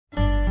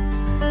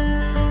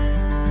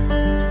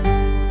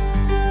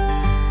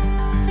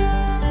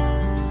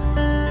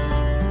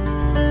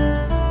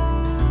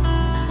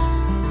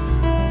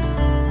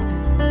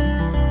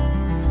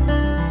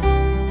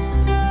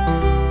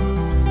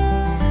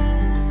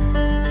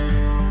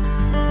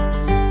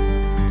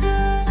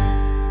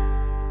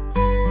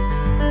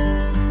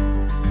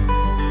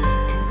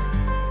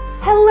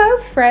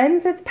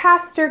It's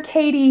Pastor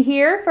Katy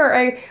here for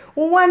a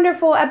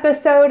wonderful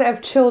episode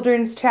of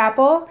Children's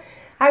Chapel.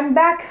 I'm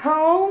back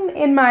home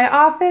in my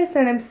office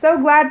and I'm so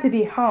glad to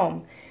be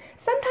home.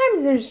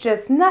 Sometimes there's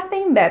just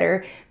nothing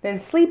better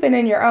than sleeping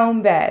in your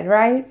own bed,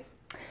 right?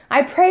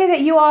 I pray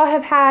that you all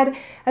have had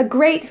a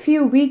great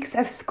few weeks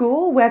of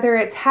school, whether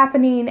it's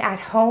happening at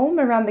home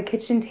around the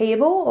kitchen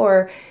table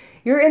or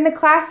you're in the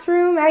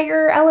classroom at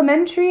your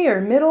elementary or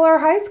middle or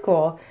high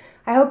school.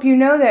 I hope you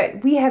know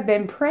that we have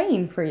been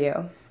praying for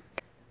you.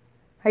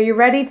 Are you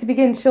ready to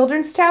begin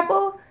Children's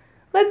Chapel?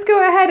 Let's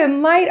go ahead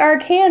and light our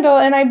candle,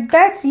 and I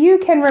bet you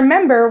can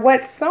remember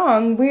what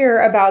song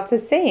we're about to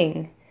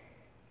sing.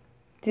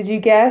 Did you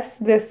guess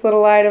This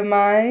Little Light of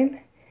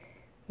Mine?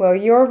 Well,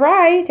 you're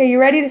right. Are you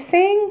ready to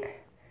sing?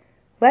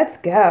 Let's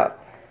go.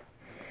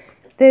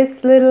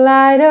 This little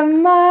light of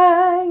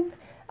mine,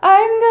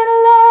 I'm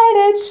gonna let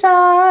it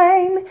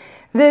shine.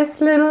 This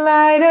little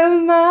light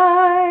of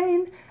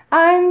mine,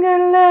 I'm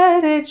gonna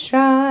let it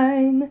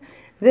shine.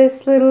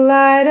 This little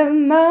light of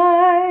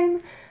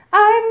mine,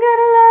 I'm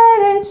gonna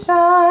let it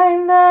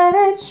shine. Let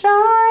it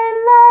shine,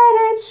 let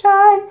it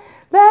shine,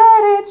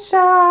 let it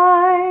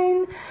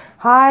shine.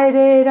 Hide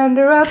it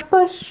under a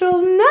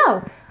bushel,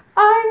 no,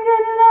 I'm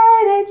gonna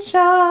let it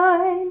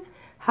shine.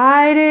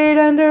 Hide it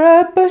under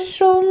a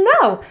bushel,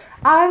 no,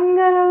 I'm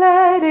gonna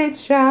let it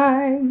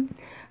shine.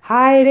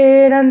 Hide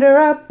it under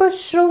a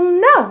bushel,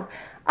 no,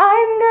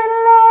 I'm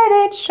gonna let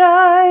it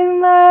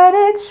shine. Let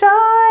it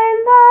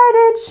shine, let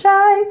it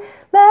shine,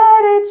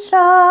 let it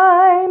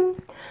shine.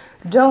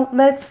 Don't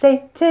let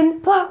Satan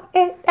blow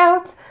it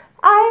out,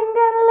 I'm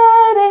gonna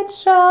let it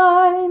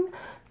shine.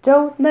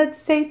 Don't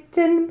let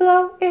Satan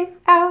blow it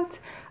out,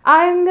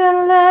 I'm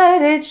gonna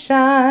let it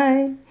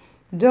shine.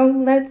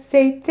 Don't let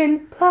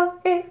Satan blow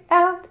it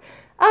out,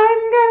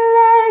 I'm gonna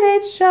let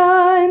it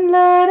shine.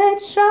 Let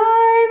it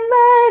shine,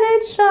 let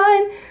it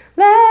shine,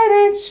 let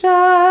it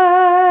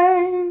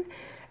shine.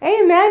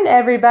 Amen,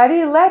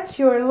 everybody. Let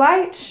your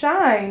light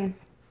shine.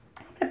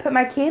 I'm going to put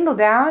my candle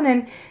down,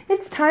 and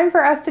it's time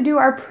for us to do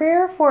our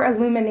prayer for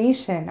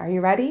illumination. Are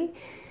you ready?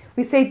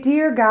 We say,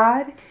 Dear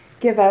God,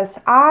 give us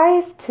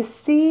eyes to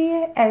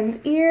see and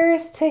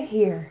ears to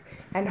hear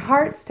and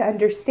hearts to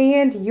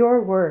understand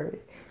your word.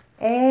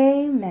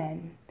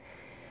 Amen.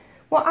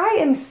 Well, I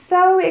am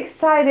so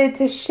excited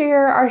to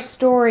share our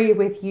story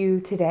with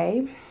you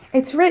today.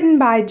 It's written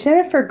by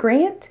Jennifer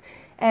Grant,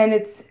 and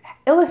it's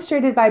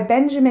illustrated by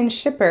Benjamin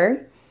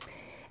Schipper.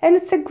 And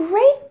it's a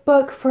great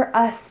book for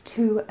us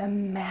to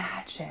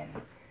imagine.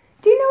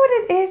 Do you know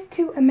what it is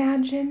to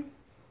imagine?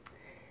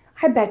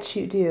 I bet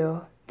you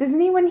do. Does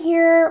anyone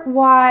here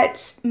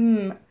watch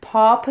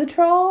Paw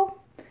Patrol?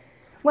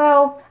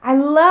 Well, I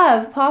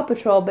love Paw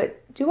Patrol,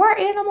 but do our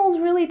animals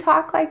really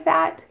talk like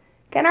that?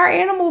 Can our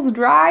animals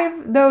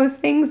drive those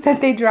things that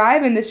they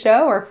drive in the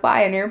show or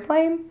fly an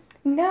airplane?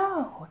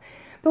 No.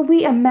 But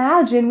we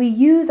imagine, we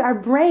use our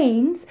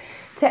brains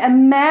to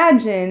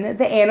imagine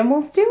the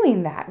animals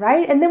doing that,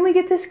 right? And then we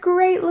get this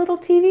great little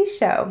TV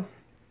show.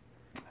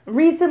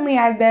 Recently,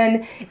 I've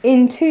been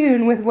in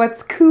tune with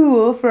what's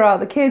cool for all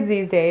the kids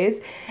these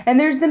days. And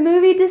there's the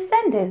movie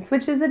Descendants,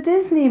 which is a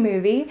Disney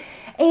movie.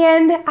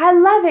 And I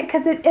love it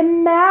because it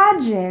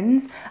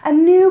imagines a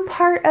new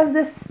part of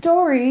the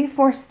story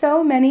for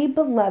so many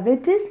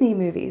beloved Disney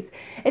movies.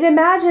 It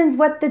imagines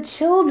what the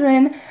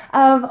children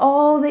of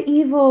all the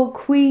evil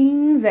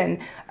queens and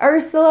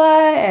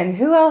Ursula and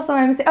who else am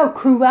I missing? Oh,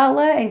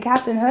 Cruella and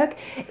Captain Hook.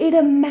 It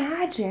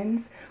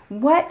imagines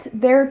what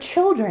their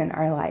children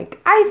are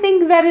like. I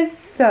think that is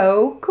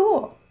so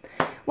cool.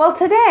 Well,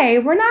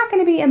 today we're not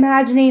going to be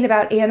imagining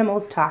about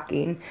animals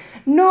talking,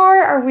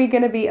 nor are we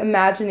going to be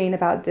imagining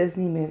about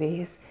Disney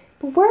movies,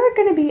 but we're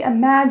going to be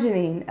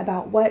imagining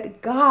about what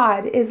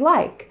God is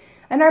like.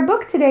 And our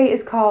book today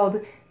is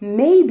called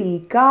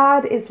Maybe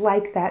God is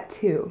Like That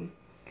Too.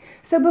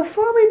 So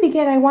before we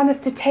begin, I want us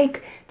to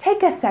take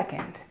a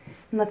second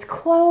and let's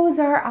close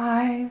our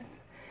eyes,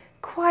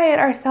 quiet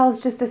ourselves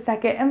just a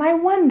second, and I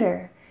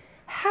wonder,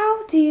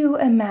 how do you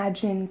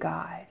imagine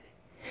God?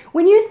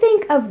 When you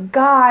think of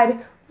God,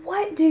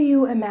 what do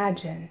you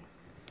imagine?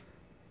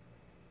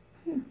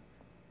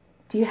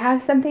 Do you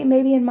have something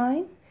maybe in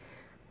mind?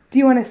 Do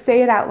you want to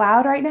say it out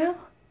loud right now?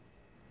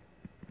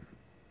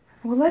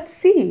 Well, let's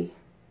see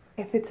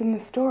if it's in the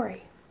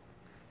story.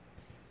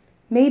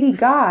 Maybe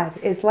God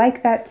is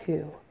Like That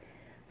Too.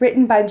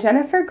 Written by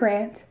Jennifer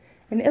Grant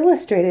and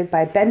illustrated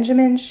by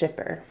Benjamin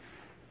Schipper.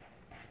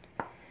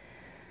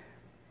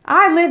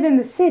 I live in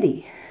the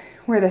city,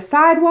 where the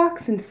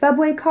sidewalks and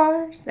subway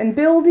cars and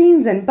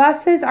buildings and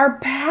buses are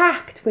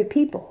packed with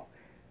people.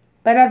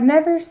 But I've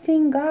never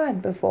seen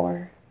God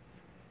before.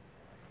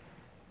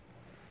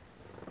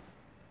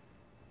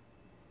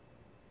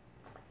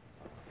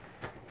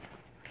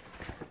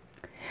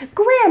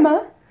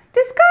 Grandma,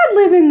 does God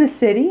live in the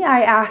city?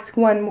 I asked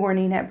one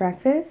morning at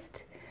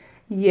breakfast.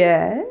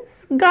 Yes,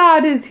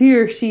 God is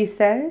here, she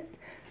says.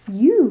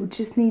 You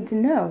just need to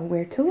know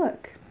where to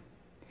look.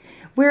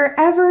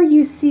 Wherever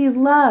you see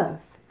love,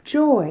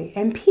 joy,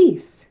 and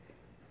peace,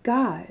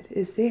 God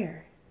is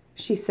there.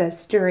 she says,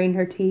 stirring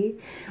her tea.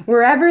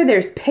 Wherever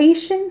there's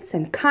patience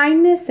and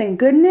kindness and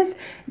goodness,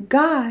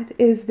 God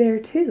is there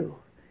too.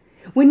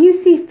 When you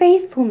see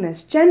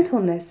faithfulness,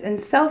 gentleness,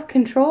 and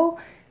self-control,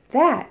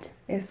 that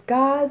is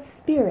God's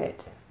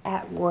Spirit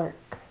at work.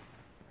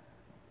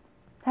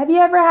 Have you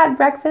ever had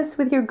breakfast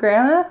with your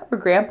grandma or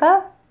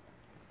grandpa?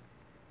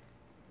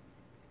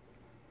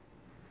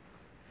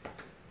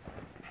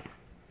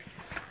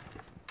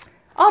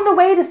 On the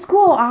way to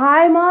school,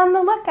 I'm on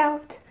the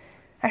lookout.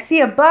 I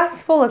see a bus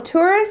full of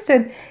tourists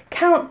and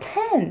count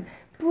 10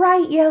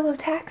 bright yellow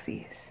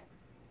taxis.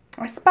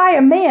 I spy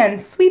a man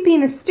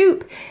sweeping a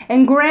stoop,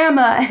 and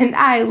Grandma and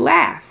I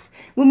laugh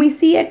when we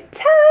see a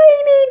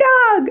tiny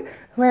dog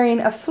wearing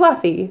a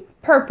fluffy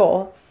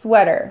purple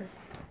sweater.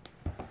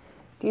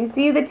 Do you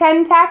see the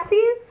 10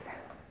 taxis?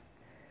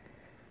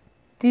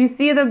 Do you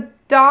see the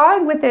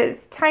dog with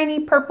its tiny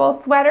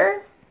purple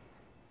sweater?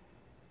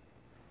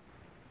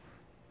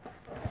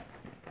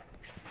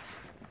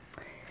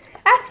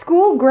 At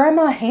school,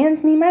 Grandma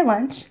hands me my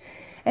lunch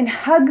and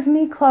hugs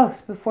me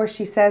close before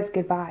she says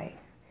goodbye.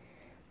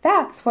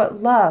 That's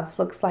what love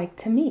looks like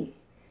to me.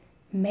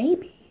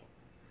 Maybe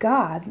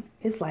God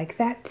is like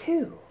that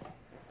too.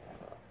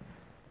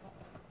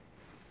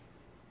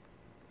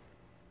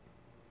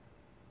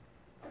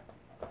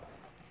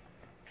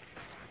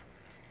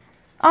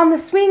 On the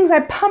swings, I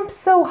pump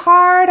so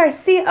hard, I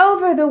see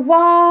over the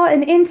wall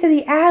and into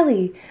the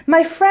alley.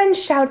 My friends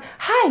shout,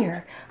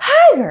 "Higher,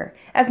 higher,"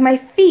 as my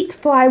feet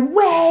fly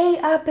way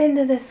up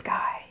into the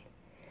sky.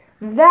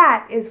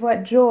 That is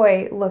what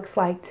joy looks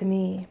like to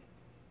me.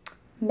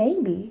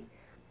 Maybe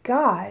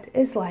God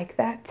is like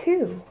that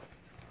too.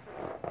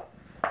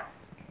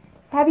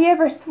 Have you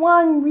ever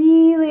swung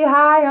really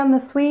high on the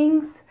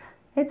swings?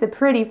 It's a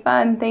pretty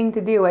fun thing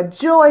to do, a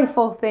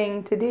joyful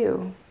thing to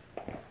do.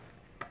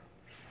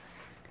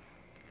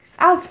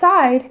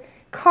 Outside,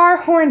 car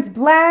horns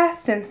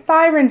blast and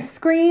sirens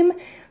scream,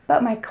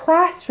 but my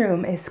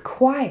classroom is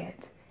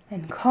quiet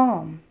and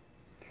calm.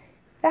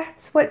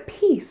 That's what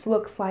peace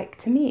looks like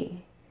to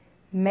me.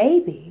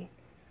 Maybe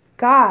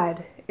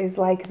God is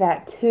like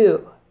that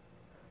too.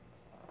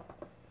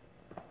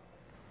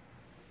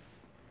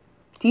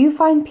 Do you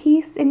find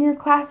peace in your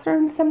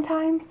classroom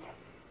sometimes?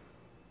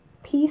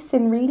 Peace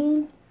in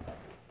reading?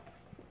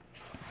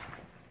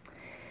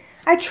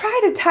 I try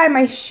to tie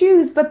my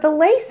shoes, but the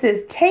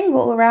laces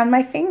tangle around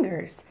my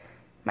fingers.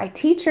 My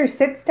teacher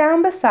sits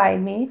down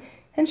beside me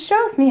and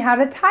shows me how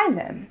to tie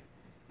them.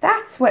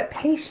 That's what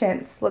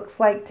patience looks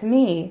like to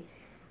me.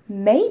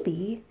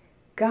 Maybe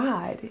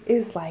God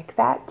is like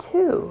that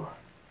too.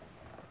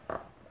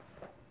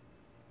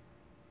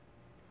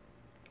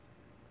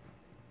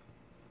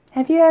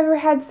 Have you ever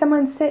had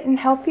someone sit and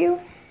help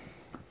you?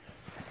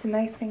 It's a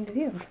nice thing to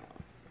do.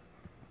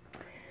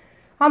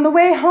 On the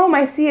way home,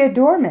 I see a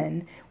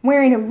doorman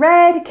wearing a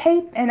red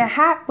cape and a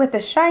hat with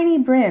a shiny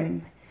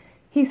brim.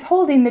 He's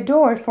holding the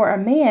door for a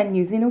man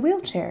using a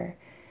wheelchair.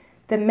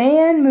 The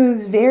man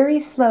moves very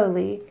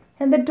slowly,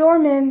 and the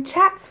doorman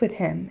chats with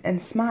him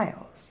and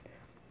smiles.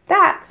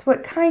 That's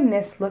what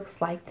kindness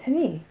looks like to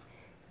me.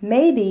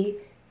 Maybe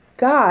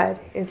God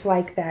is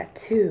like that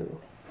too.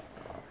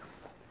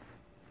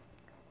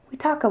 We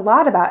talk a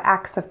lot about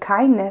acts of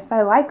kindness.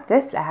 I like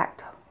this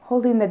act,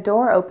 holding the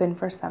door open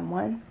for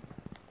someone.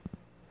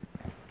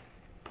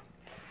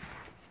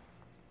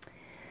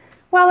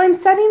 While I'm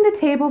setting the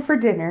table for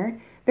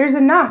dinner, there's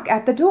a knock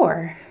at the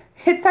door.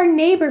 It's our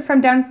neighbor from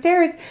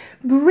downstairs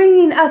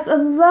bringing us a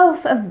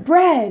loaf of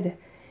bread.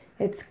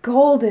 It's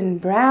golden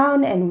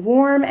brown and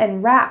warm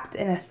and wrapped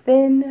in a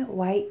thin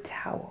white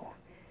towel.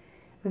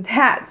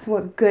 That's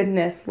what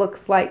goodness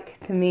looks like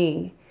to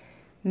me.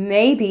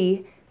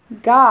 Maybe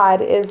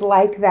God is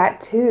like that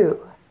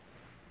too.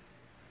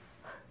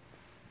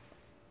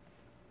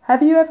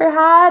 Have you ever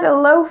had a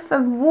loaf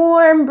of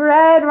warm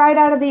bread right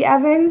out of the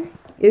oven?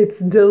 It's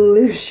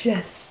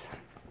delicious.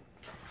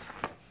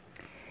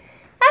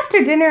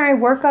 After dinner, I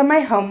work on my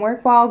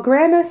homework while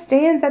Grandma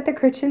stands at the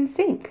kitchen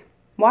sink,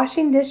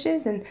 washing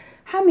dishes and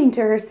humming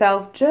to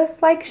herself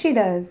just like she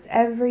does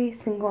every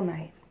single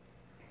night.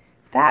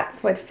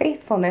 That's what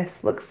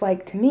faithfulness looks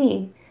like to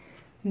me.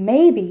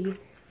 Maybe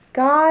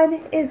God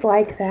is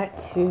like that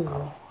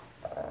too.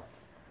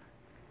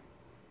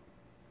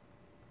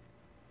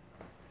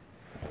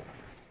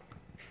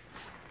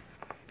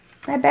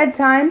 At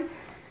bedtime,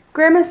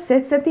 Grandma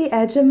sits at the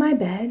edge of my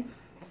bed,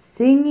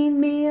 singing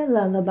me a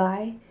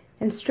lullaby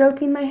and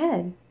stroking my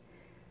head.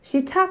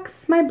 She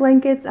tucks my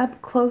blankets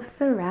up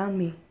close around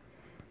me.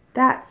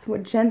 That's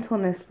what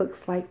gentleness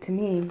looks like to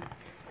me.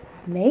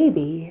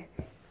 Maybe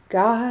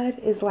God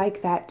is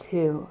like that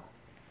too.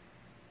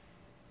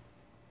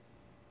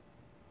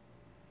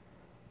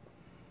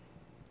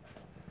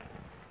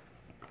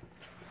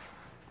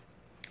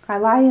 I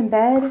lie in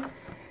bed,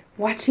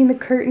 watching the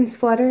curtains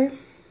flutter.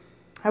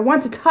 I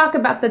want to talk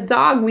about the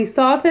dog we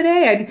saw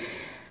today and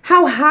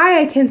how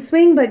high I can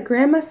swing, but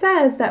Grandma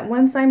says that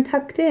once I'm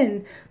tucked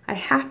in, I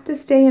have to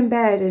stay in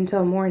bed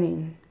until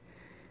morning.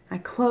 I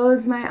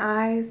close my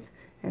eyes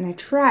and I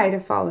try to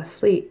fall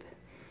asleep.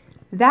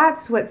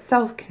 That's what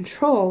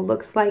self-control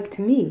looks like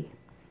to me.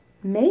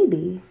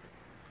 Maybe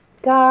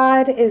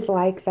God is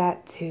like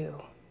that too.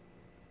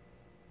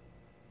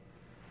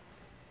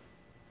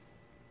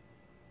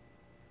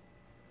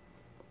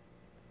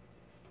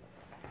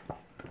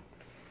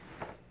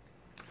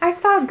 I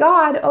saw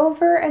God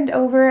over and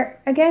over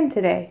again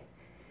today.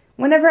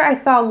 Whenever I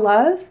saw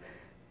love,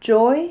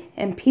 joy,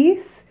 and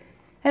peace,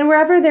 and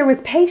wherever there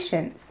was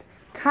patience,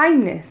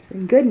 kindness,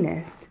 and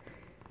goodness,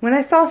 when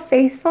I saw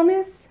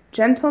faithfulness,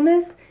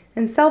 gentleness,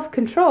 and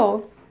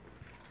self-control,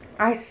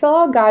 I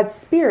saw God's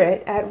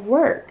Spirit at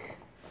work.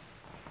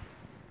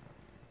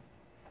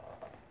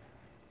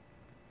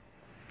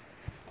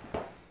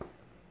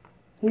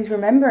 He's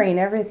remembering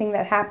everything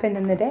that happened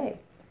in the day.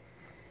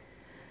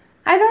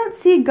 I don't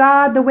see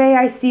God the way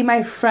I see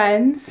my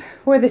friends,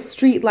 or the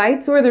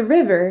streetlights, or the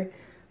river,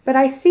 but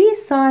I see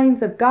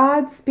signs of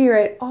God's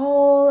Spirit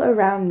all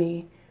around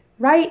me,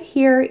 right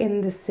here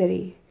in the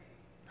city.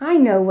 I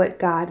know what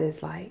God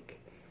is like.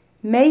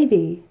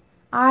 Maybe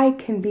I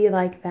can be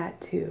like that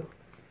too.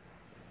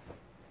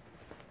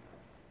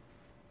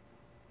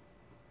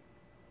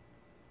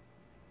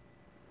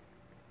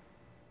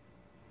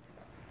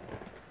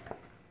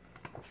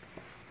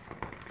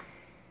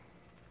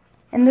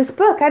 And this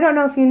book, I don't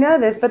know if you know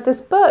this, but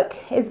this book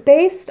is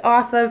based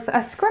off of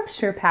a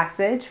scripture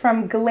passage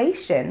from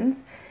Galatians.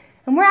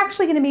 And we're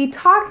actually going to be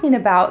talking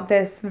about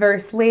this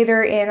verse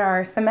later in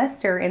our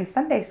semester in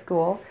Sunday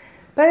school.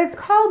 But it's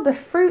called the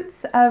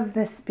fruits of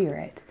the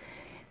Spirit.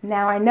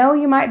 Now, I know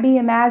you might be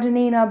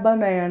imagining a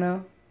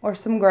banana or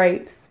some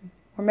grapes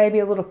or maybe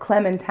a little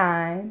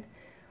clementine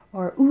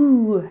or,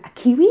 a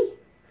kiwi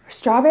or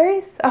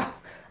strawberries. Oh,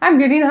 I'm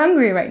getting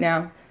hungry right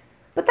now.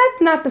 But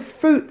that's not the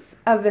fruits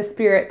of the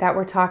Spirit that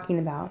we're talking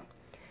about.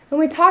 When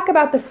we talk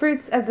about the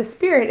fruits of the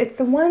Spirit, it's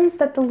the ones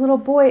that the little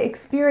boy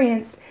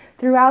experienced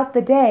throughout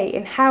the day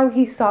and how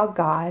he saw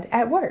God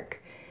at work.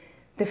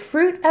 The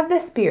fruit of the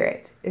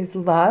Spirit is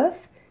love,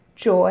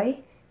 joy,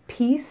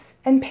 peace,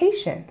 and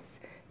patience,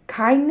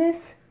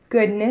 kindness,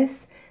 goodness,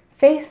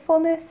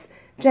 faithfulness,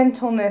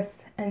 gentleness,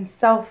 and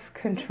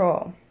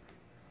self-control.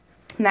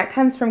 And that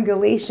comes from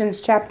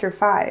Galatians chapter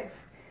 5.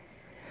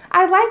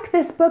 I like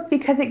this book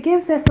because it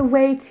gives us a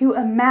way to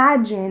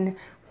imagine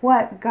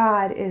what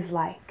God is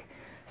like.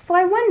 So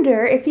I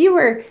wonder if you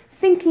were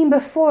thinking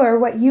before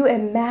what you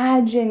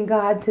imagine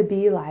God to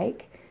be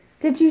like,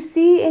 did you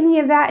see any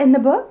of that in the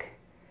book?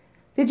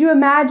 Did you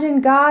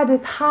imagine God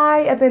as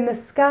high up in the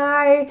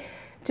sky,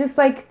 just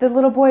like the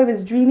little boy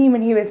was dreaming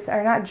when he was,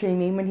 or not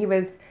dreaming, when he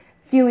was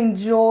feeling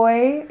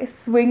joy,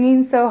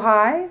 swinging so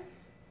high?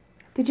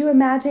 Did you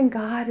imagine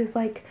God as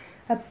like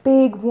a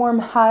big warm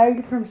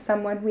hug from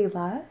someone we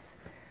love?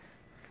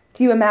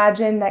 Do you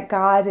imagine that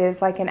God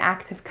is like an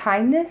act of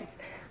kindness,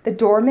 the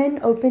doorman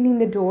opening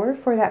the door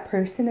for that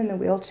person in the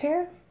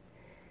wheelchair?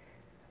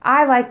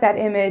 I like that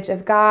image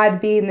of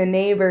God being the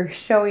neighbor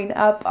showing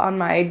up on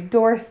my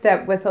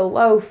doorstep with a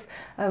loaf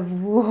of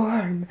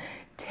warm,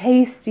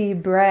 tasty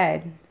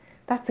bread.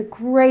 That's a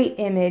great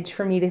image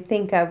for me to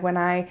think of when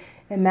I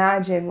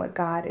imagine what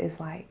God is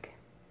like.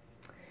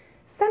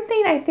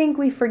 Something I think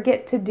we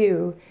forget to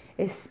do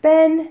is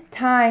spend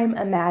time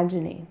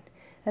imagining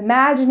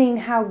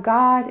how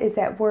God is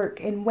at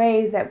work in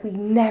ways that we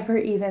never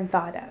even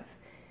thought of.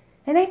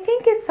 And I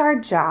think it's our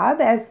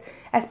job as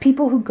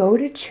people who go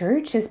to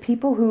church, as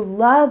people who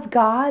love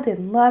God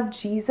and love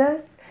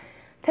Jesus,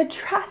 to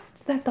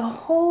trust that the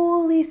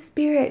Holy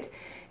Spirit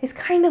is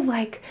kind of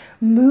like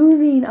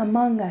moving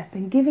among us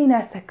and giving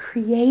us a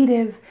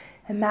creative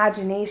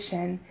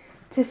imagination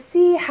to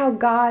see how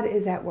God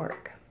is at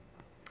work.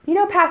 You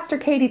know, Pastor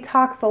Katy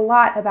talks a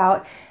lot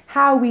about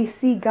how we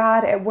see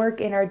God at work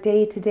in our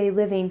day-to-day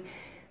living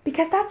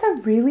because that's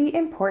a really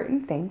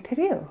important thing to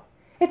do.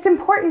 It's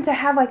important to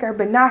have like our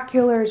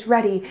binoculars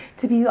ready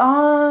to be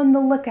on the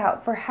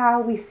lookout for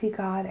how we see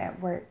God at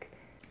work.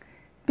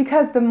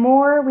 Because the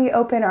more we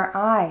open our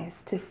eyes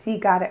to see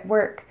God at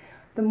work,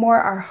 the more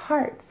our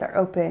hearts are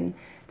open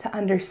to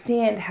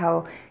understand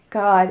how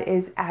God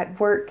is at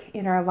work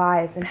in our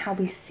lives and how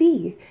we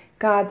see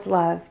God's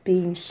love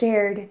being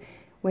shared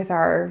with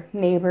our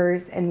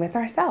neighbors and with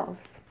ourselves.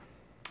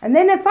 And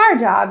then it's our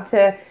job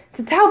to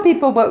tell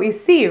people what we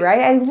see,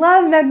 right? I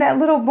love that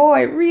little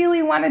boy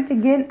really wanted to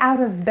get out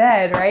of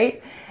bed,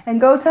 right?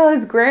 And go tell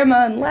his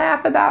grandma and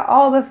laugh about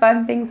all the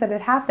fun things that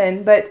had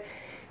happened. But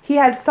he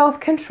had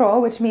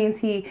self-control, which means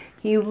he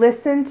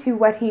listened to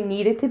what he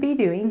needed to be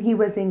doing. He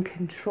was in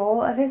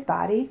control of his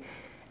body.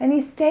 And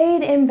he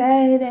stayed in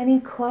bed and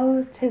he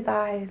closed his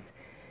eyes.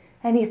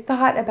 And he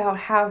thought about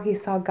how he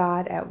saw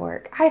God at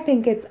work. I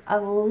think it's a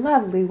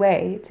lovely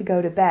way to go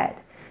to bed,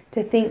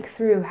 to think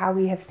through how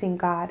we have seen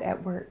God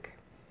at work.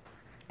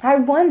 I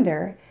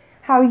wonder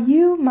how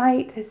you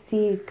might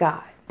see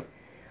God,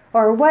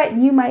 or what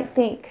you might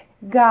think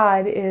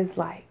God is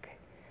like.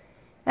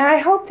 And I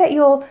hope that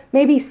you'll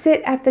maybe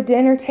sit at the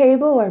dinner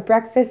table or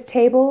breakfast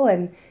table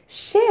and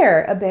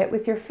share a bit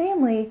with your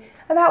family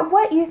about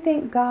what you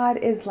think God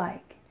is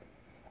like.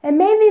 And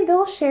maybe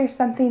they'll share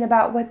something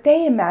about what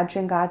they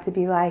imagine God to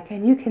be like,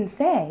 and you can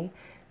say,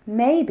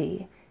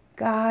 maybe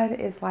God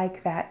is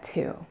like that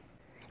too.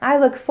 I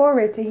look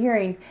forward to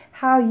hearing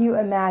how you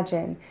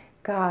imagine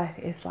God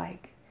is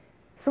like.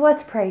 So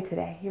let's pray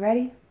today. You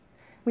ready?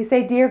 We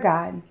say, Dear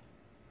God,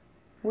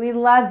 we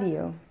love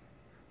you.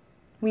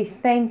 We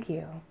thank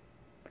you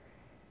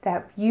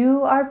that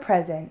you are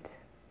present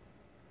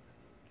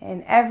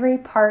in every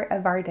part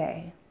of our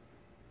day.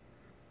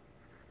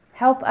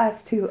 Help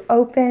us to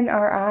open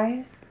our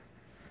eyes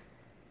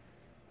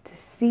to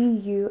see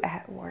you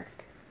at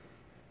work.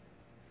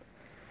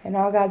 And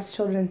all God's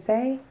children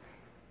say,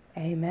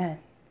 Amen.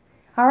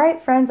 All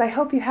right, friends, I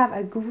hope you have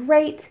a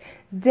great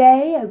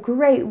day, a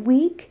great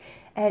week,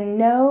 and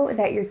know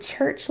that your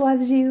church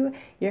loves you,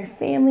 your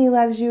family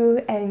loves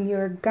you, and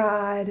your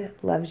God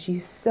loves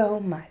you so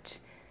much.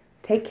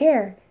 Take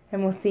care,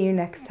 and we'll see you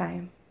next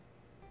time.